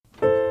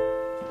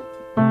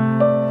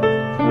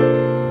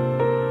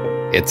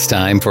It's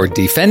time for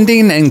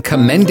Defending and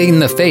Commending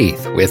the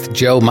Faith with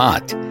Joe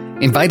Mott,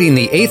 inviting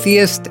the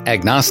atheist,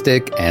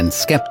 agnostic, and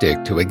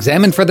skeptic to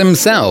examine for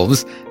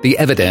themselves the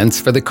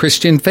evidence for the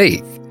Christian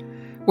faith.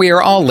 We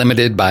are all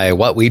limited by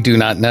what we do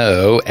not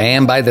know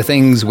and by the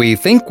things we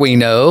think we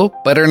know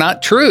but are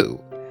not true.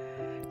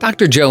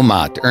 Dr. Joe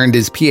Mott earned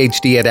his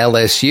PhD at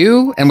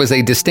LSU and was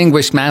a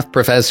distinguished math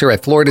professor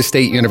at Florida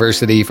State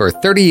University for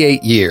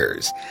 38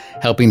 years,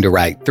 helping to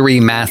write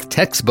 3 math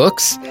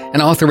textbooks and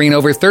authoring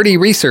over 30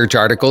 research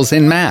articles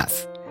in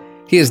math.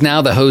 He is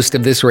now the host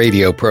of this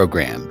radio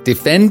program,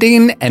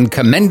 Defending and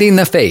Commending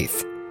the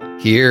Faith.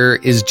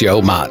 Here is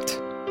Joe Mott.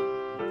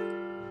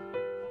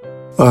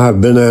 I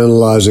have been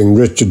analyzing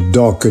Richard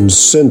Dawkins'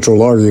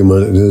 central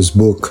argument in his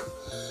book,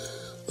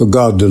 The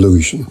God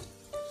Delusion.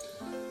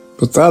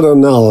 But that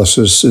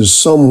analysis is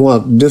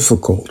somewhat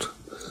difficult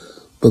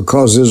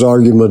because his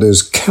argument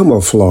is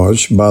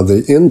camouflaged by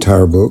the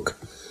entire book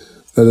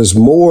that is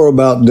more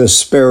about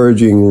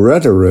disparaging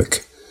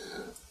rhetoric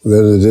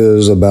than it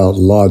is about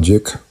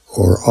logic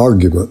or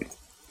argument.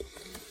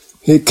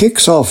 He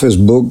kicks off his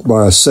book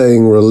by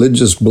saying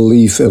religious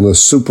belief in a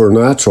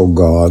supernatural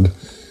God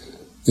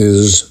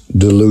is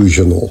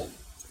delusional.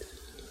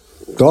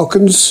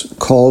 Dawkins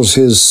calls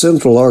his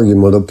central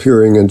argument,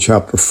 appearing in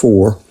Chapter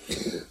 4,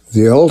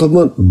 the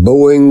ultimate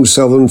Boeing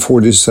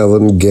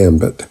 747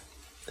 gambit.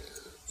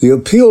 The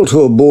appeal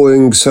to a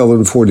Boeing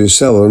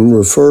 747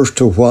 refers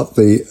to what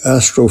the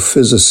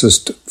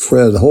astrophysicist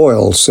Fred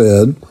Hoyle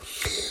said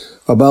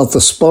about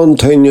the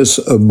spontaneous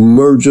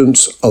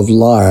emergence of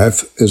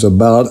life is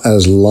about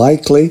as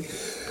likely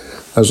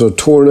as a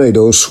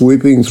tornado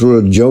sweeping through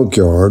a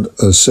junkyard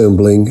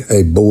assembling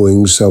a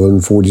Boeing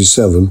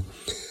 747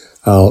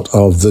 out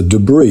of the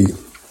debris.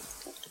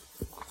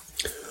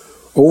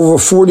 Over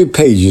 40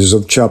 pages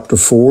of Chapter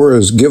 4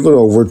 is given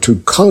over to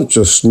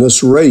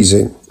consciousness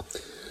raising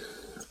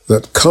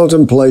that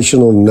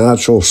contemplation of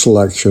natural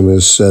selection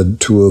is said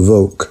to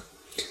evoke.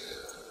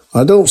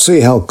 I don't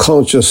see how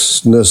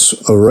consciousness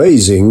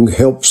raising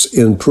helps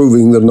in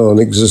proving the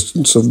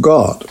non-existence of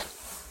God.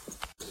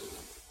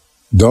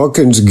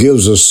 Dawkins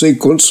gives a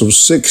sequence of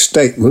 6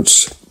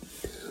 statements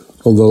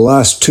on the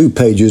last 2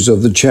 pages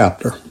of the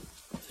chapter.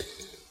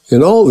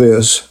 In all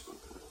this,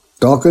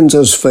 Dawkins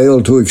has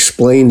failed to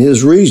explain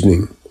his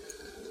reasoning,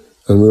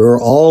 and we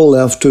are all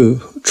left to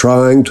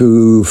trying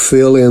to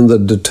fill in the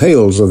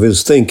details of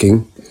his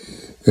thinking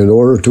in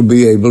order to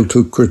be able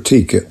to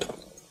critique it.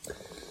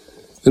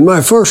 In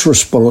my first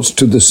response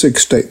to the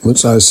 6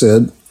 statements, I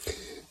said,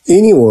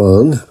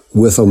 anyone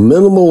with a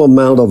minimal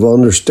amount of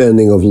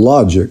understanding of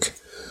logic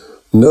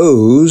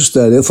knows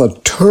that if a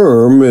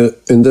term,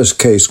 in this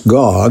case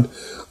God,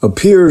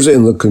 appears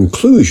in the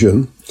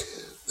conclusion,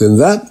 then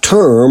that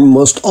term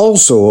must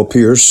also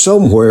appear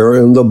somewhere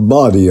in the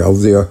body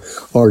of the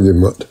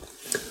argument.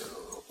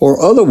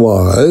 Or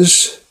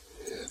otherwise,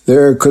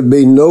 there could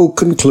be no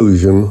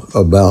conclusion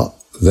about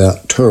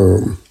that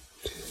term.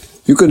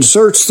 You can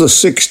search the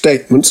 6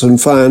 statements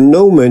and find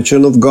no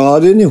mention of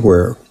God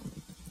anywhere.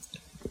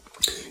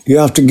 You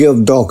have to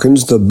give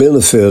Dawkins the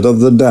benefit of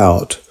the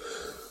doubt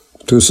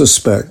to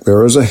suspect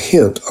there is a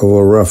hint of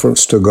a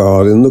reference to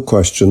God in the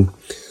question,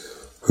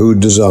 who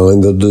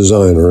designed the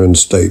designer, in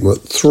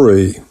Statement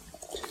 3.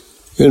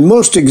 In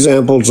most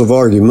examples of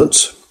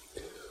arguments,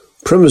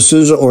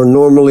 premises are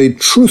normally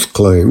truth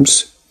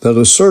claims that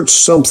assert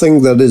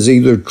something that is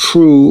either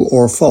true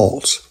or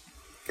false.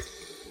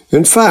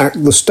 In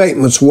fact, the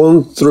statements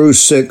 1 through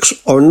 6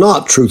 are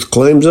not truth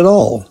claims at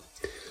all.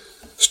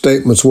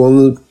 Statements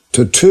 1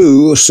 to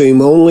 2 seem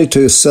only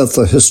to set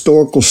the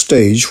historical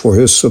stage for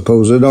his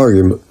supposed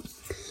argument.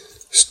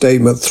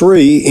 Statement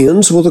 3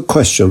 ends with a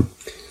question,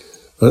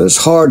 and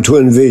it's hard to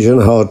envision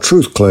how a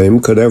truth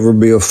claim could ever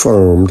be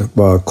affirmed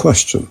by a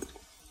question.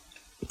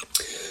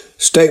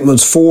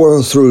 Statements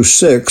 4 through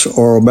 6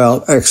 are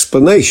about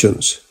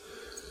explanations.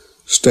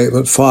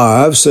 Statement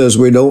 5 says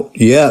we don't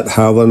yet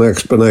have an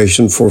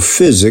explanation for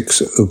physics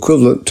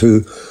equivalent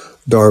to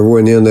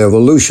Darwinian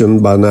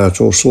evolution by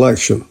natural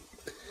selection.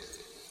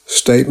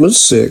 Statement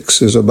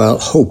 6 is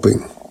about hoping.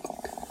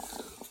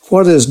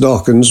 What is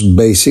Dawkins'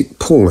 basic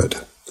point?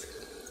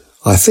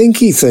 I think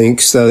he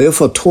thinks that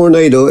if a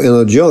tornado in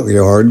a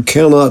junkyard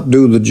cannot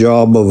do the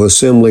job of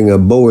assembling a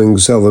Boeing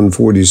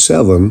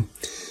 747,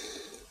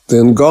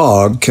 then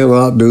God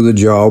cannot do the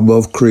job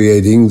of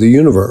creating the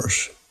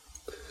universe.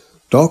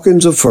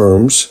 Dawkins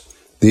affirms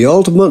the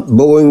ultimate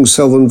Boeing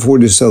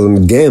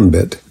 747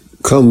 gambit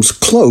comes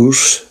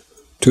close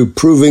to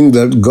proving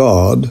that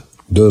God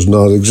does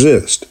not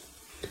exist.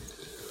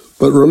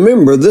 But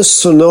remember, this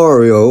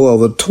scenario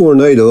of a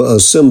tornado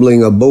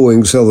assembling a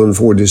Boeing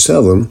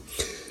 747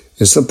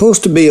 is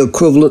supposed to be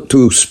equivalent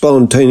to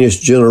spontaneous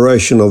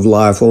generation of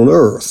life on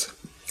Earth.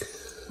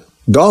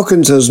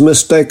 Dawkins has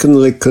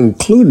mistakenly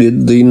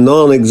concluded the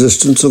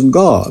non-existence of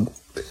God.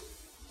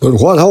 But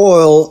what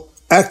Hoyle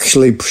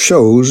actually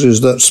shows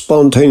is that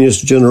spontaneous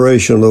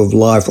generation of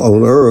life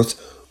on Earth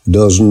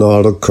does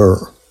not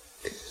occur.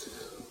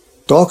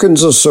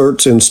 Dawkins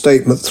asserts in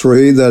Statement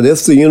 3 that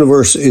if the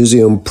universe is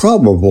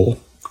improbable,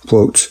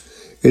 quotes,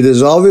 it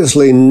is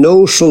obviously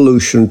no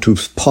solution to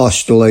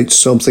postulate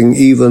something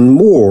even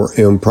more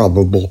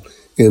improbable,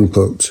 end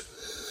quotes.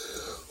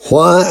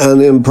 Why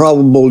an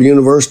improbable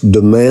universe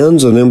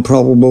demands an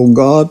improbable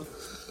God,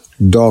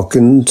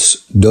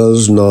 Dawkins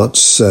does not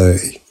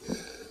say.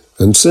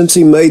 And since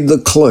he made the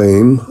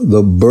claim,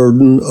 the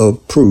burden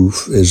of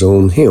proof is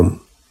on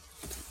him.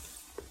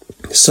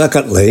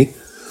 Secondly,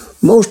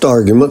 most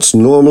arguments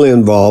normally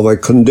involve a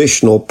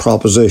conditional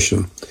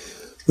proposition,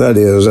 that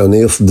is, an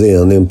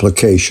if-then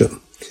implication.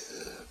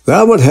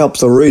 That would help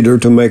the reader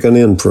to make an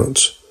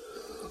inference.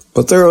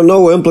 But there are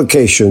no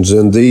implications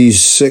in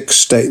these 6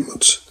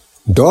 statements.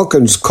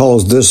 Dawkins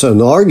calls this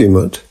an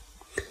argument,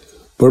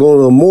 but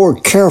on a more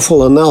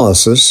careful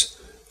analysis,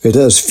 it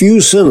has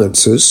few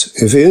sentences,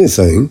 if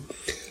anything,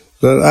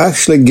 that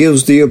actually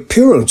gives the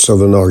appearance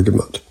of an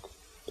argument.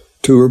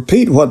 To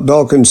repeat what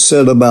Dawkins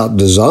said about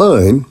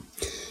design,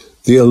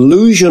 the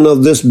illusion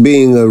of this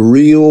being a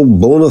real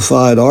bona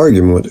fide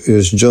argument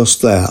is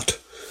just that,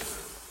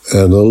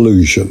 an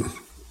illusion.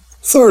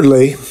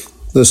 Thirdly,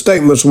 the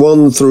statements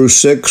 1 through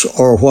 6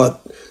 are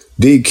what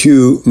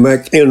D.Q.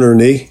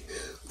 McInerney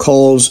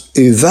calls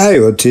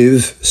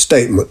evaluative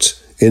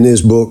statements in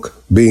his book,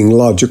 Being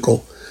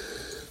Logical.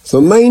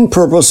 The main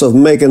purpose of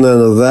making an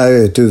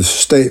evaluative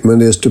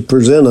statement is to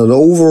present an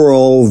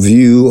overall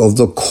view of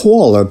the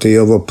quality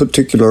of a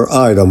particular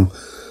item,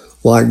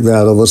 like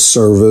that of a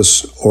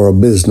service or a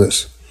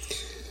business.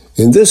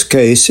 In this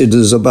case, it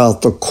is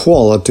about the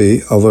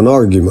quality of an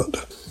argument.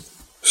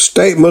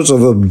 Statements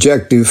of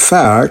objective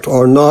fact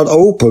are not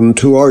open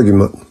to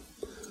argument.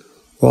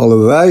 While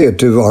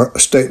evaluative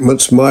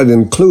statements might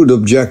include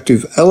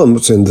objective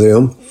elements in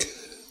them,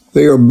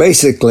 they are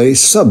basically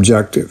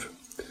subjective.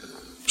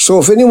 So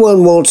if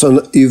anyone wants an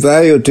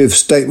evaluative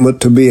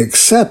statement to be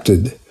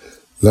accepted,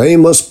 they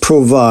must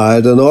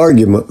provide an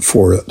argument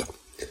for it.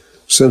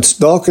 Since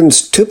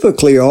Dawkins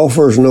typically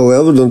offers no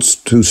evidence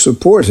to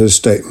support his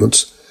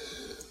statements,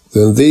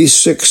 then these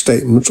 6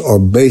 statements are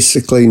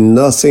basically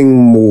nothing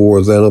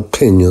more than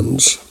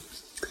opinions.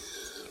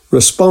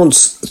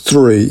 Response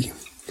 3.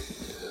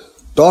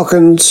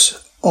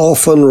 Dawkins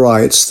often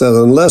writes that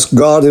unless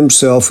God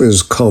himself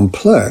is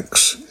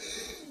complex,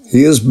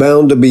 he is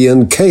bound to be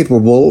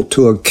incapable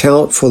to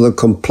account for the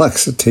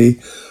complexity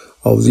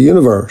of the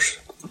universe.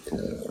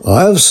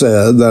 I have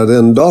said that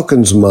in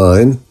Dawkins'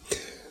 mind,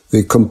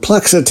 the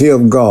complexity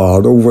of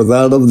God over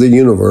that of the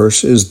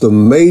universe is the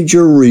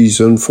major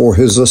reason for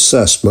his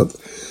assessment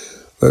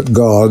that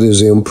God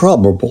is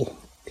improbable.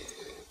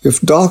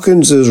 If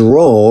Dawkins is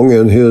wrong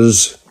in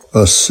his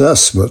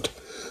assessment,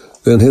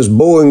 then his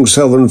Boeing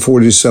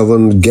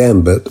 747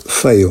 gambit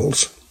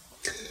fails.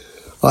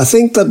 I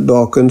think that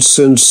Dawkins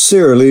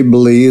sincerely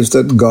believes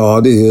that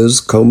God is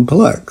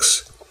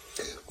complex.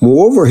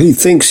 Moreover, he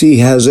thinks he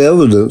has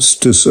evidence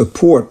to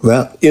support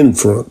that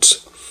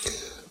inference.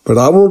 But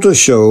I want to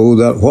show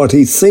that what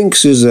he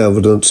thinks is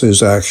evidence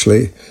is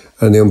actually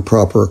an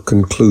improper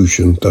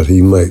conclusion that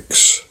he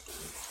makes.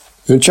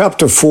 In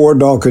Chapter 4,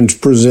 Dawkins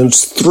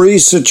presents 3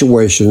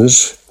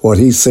 situations what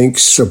he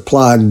thinks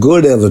supply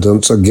good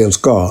evidence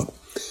against God.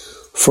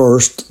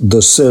 First,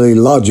 the silly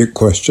logic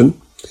question.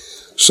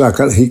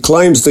 Second, he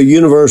claims the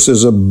universe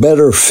is a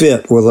better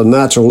fit with a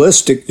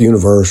naturalistic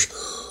universe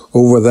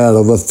over that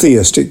of a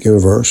theistic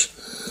universe.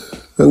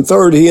 And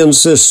third, he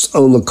insists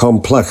on the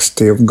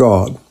complexity of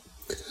God.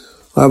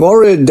 I've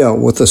already dealt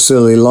with the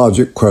silly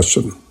logic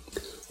question.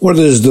 What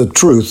is the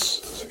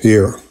truth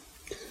here?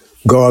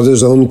 God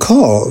is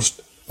uncaused.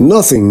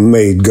 Nothing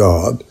made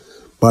God.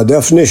 By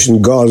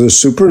definition, God is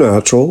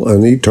supernatural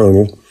and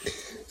eternal.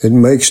 It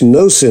makes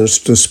no sense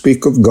to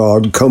speak of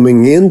God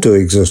coming into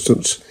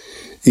existence.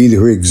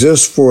 Either he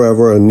exists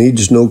forever and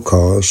needs no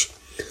cause,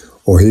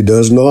 or he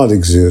does not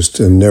exist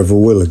and never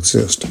will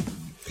exist.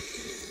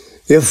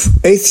 If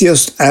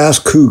atheists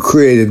ask who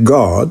created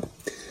God,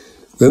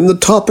 then the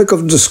topic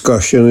of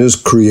discussion is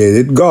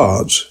created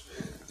gods.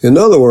 In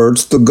other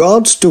words, the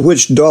gods to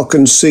which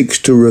Dawkins seeks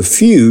to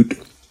refute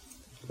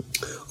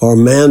are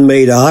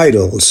man-made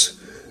idols,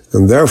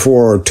 and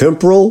therefore are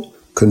temporal,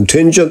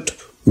 contingent,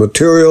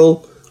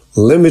 material,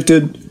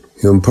 limited,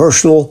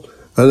 impersonal,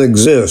 and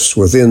exist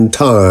within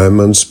time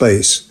and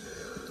space.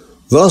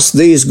 Thus,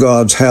 these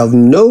gods have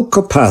no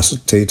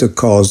capacity to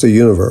cause the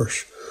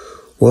universe.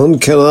 One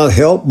cannot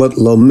help but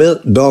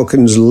lament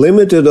Dawkins'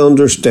 limited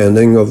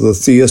understanding of the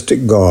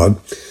theistic God,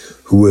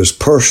 who is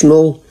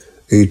personal,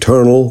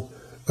 eternal,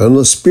 and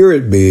a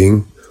spirit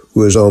being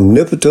who is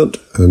omnipotent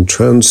and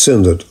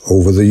transcendent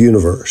over the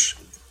universe.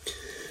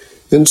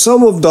 In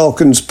some of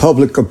Dawkins'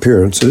 public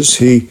appearances,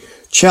 he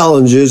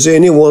challenges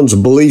anyone's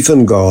belief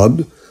in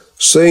God,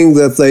 saying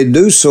that they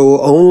do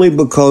so only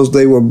because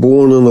they were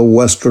born in a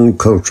Western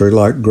country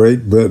like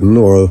Great Britain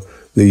or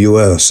the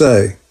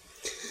USA.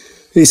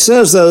 He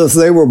says that if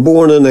they were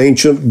born in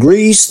ancient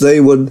Greece, they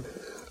would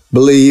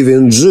believe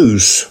in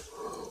Zeus,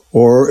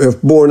 or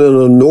if born in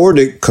a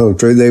Nordic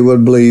country, they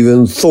would believe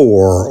in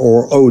Thor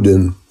or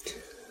Odin.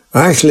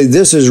 Actually,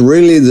 this is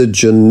really the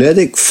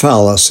genetic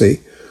fallacy,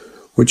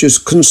 which is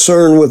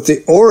concerned with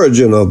the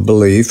origin of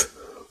belief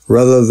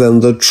rather than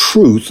the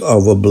truth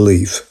of a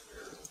belief.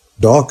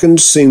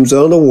 Dawkins seems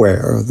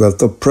unaware that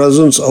the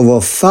presence of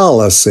a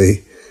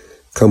fallacy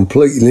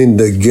completely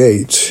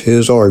negates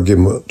his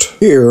argument.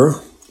 Here,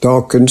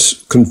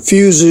 Dawkins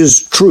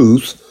confuses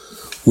truth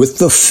with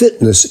the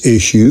fitness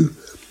issue,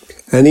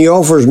 and he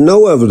offers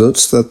no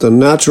evidence that the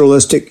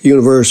naturalistic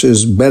universe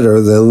is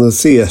better than the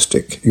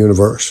theistic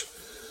universe.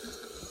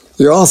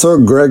 The author,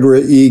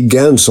 Gregory E.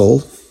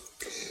 Gansel,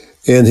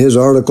 in his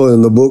article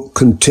in the book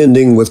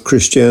Contending with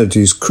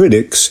Christianity's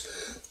Critics,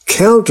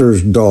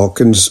 counters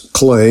Dawkins'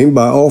 claim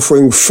by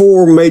offering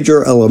 4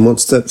 major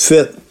elements that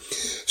fit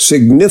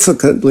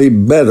significantly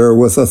better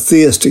with a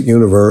theistic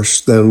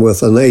universe than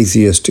with an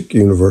atheistic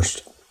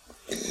universe.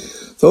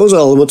 Those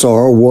elements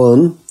are: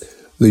 1,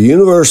 the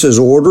universe is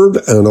ordered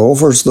and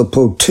offers the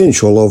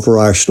potential of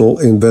rational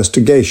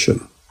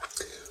investigation.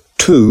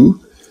 2,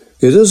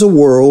 it is a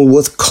world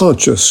with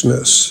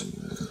consciousness.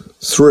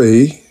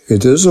 3,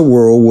 it is a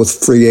world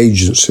with free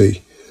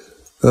agency.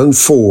 And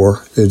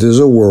 4, it is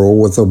a world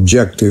with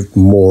objective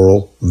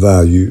moral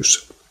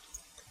values.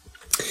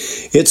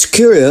 It's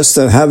curious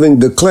that having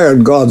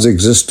declared God's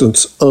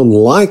existence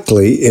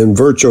unlikely in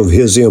virtue of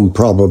his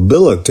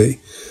improbability,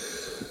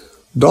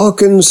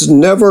 Dawkins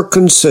never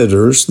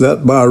considers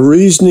that by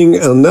reasoning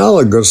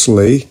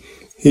analogously,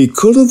 he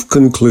could have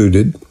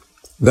concluded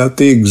that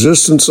the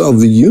existence of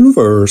the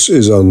universe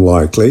is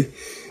unlikely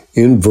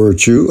in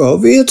virtue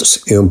of its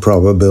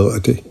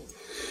improbability.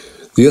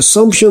 The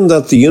assumption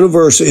that the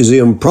universe is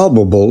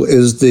improbable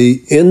is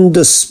the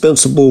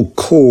indispensable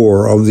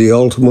core of the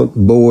ultimate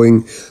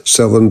Boeing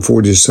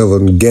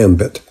 747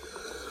 gambit.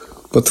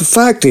 But the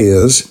fact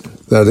is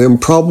that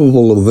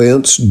improbable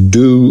events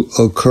do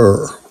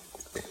occur.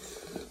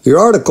 The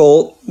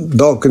article,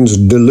 Dawkins'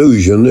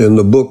 Delusion, in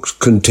the books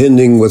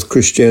Contending with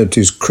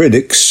Christianity's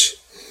Critics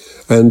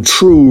and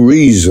True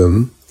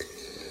Reason,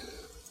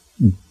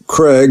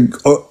 Craig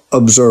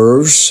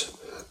observes,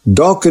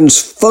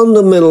 Dawkins'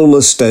 fundamental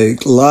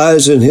mistake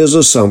lies in his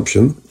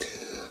assumption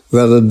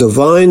that a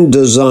divine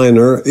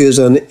designer is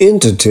an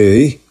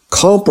entity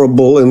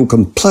comparable in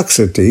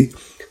complexity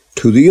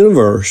to the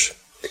universe.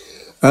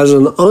 As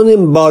an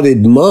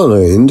unembodied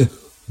mind,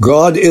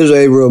 God is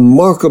a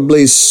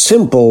remarkably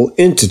simple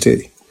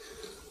entity.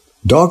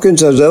 Dawkins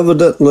has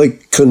evidently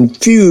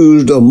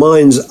confused a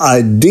mind's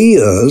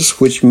ideas,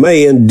 which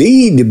may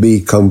indeed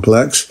be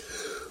complex,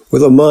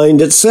 with a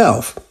mind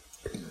itself,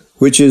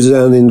 which is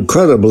an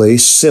incredibly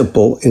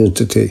simple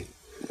entity.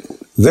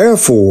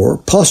 Therefore,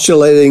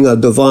 postulating a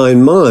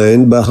divine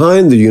mind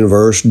behind the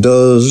universe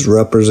does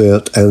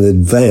represent an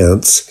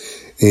advance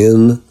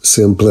in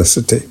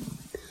simplicity.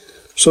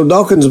 So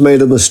Dawkins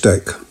made a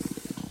mistake.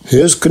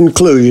 His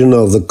conclusion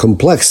of the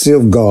complexity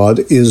of God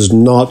is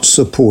not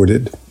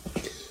supported.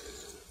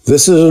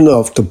 This is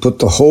enough to put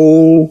the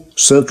whole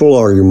central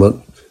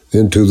argument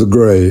into the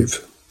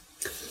grave.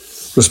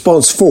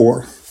 Response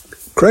 4.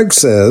 Craig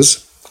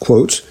says,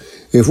 quotes,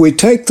 if we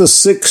take the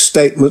 6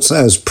 statements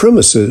as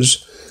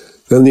premises,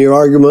 then the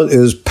argument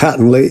is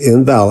patently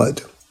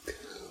invalid.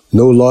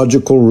 No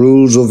logical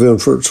rules of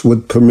inference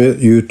would permit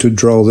you to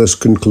draw this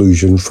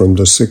conclusion from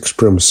the 6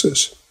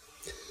 premises.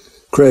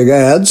 Craig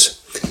adds,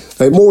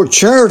 a more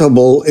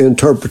charitable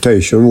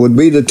interpretation would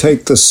be to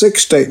take the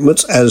 6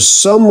 statements as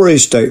summary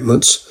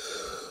statements,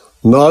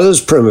 not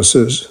as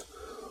premises,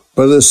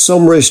 but as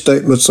summary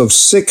statements of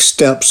 6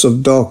 steps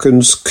of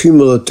Dawkins'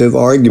 cumulative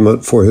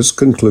argument for his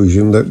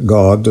conclusion that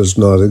God does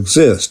not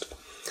exist.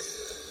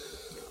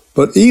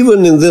 But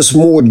even in this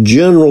more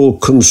general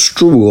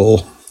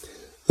construal,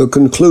 the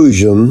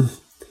conclusion,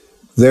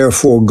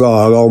 therefore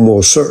God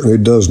almost certainly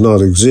does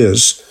not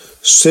exist,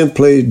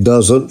 simply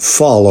doesn't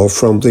follow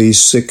from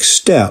these 6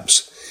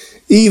 steps,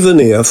 even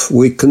if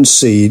we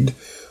concede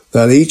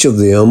that each of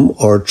them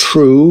are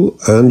true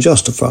and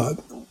justified.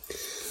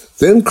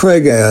 Then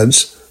Craig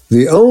adds,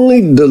 the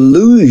only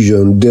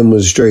delusion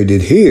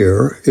demonstrated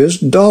here is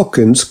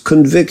Dawkins'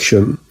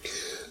 conviction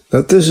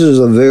that this is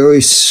a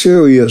very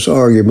serious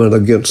argument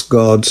against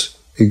God's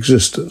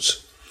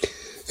existence.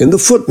 In the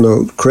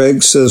footnote,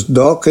 Craig says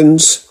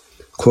Dawkins,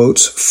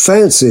 quotes,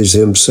 fancies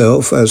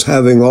himself as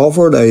having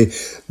offered a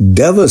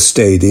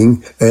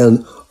devastating and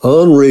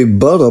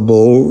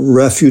unrebuttable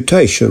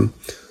refutation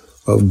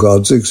of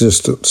God's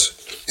existence,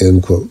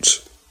 end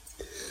quotes.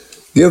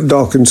 Give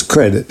Dawkins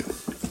credit.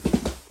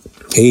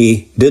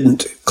 He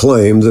didn't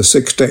claim the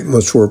 6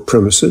 statements were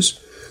premises.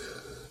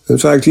 In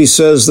fact, he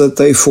says that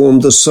they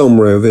formed the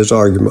summary of his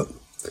argument.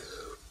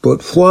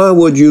 But why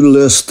would you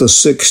list the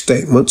 6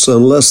 statements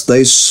unless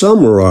they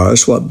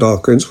summarize what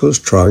Dawkins was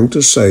trying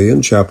to say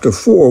in chapter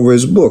 4 of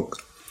his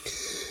book?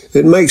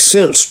 It makes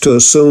sense to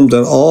assume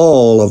that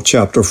all of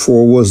chapter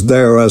 4 was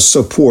there as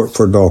support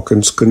for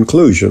Dawkins'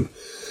 conclusion.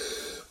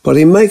 But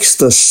he makes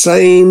the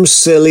same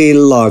silly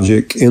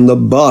logic in the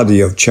body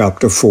of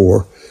chapter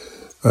 4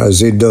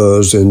 as he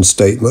does in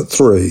statement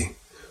 3,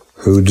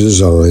 who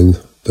designed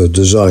the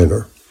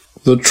designer.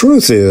 The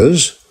truth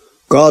is,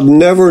 God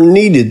never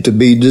needed to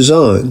be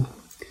designed.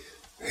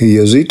 He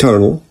is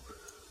eternal,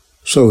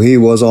 so he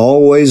was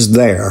always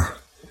there.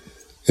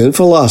 In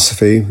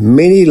philosophy,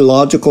 many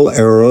logical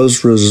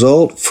errors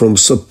result from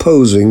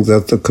supposing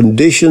that the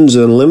conditions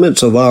and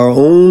limits of our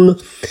own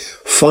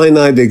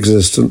finite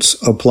existence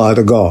apply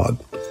to God,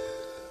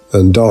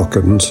 and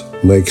Dawkins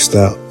makes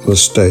that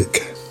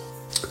mistake.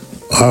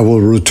 I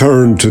will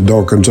return to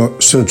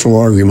Dawkins' central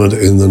argument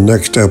in the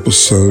next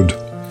episode.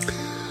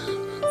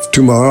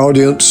 To my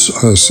audience,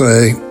 I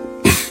say,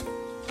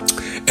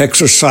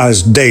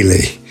 exercise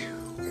daily,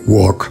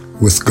 walk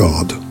with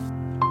God.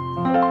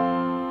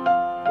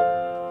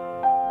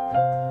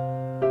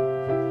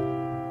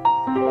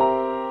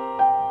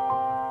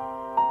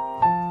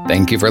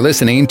 Thank you for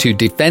listening to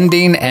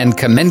Defending and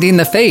Commending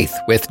the Faith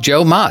with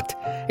Joe Mott,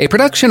 a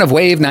production of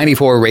Wave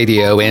 94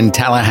 Radio in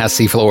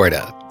Tallahassee,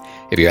 Florida.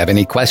 If you have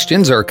any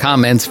questions or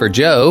comments for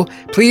Joe,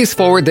 please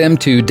forward them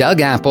to Doug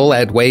Apple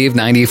at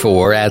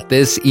Wave94 at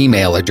this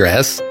email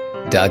address,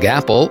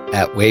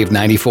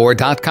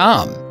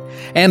 dougapple@wave94.com.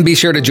 And be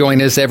sure to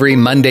join us every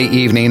Monday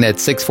evening at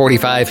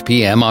 6:45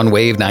 p.m. on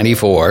Wave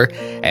 94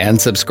 and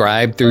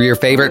subscribe through your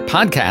favorite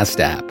podcast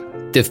app.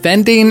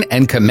 Defending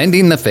and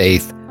Commending the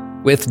Faith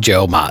with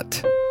Joe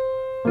Mott.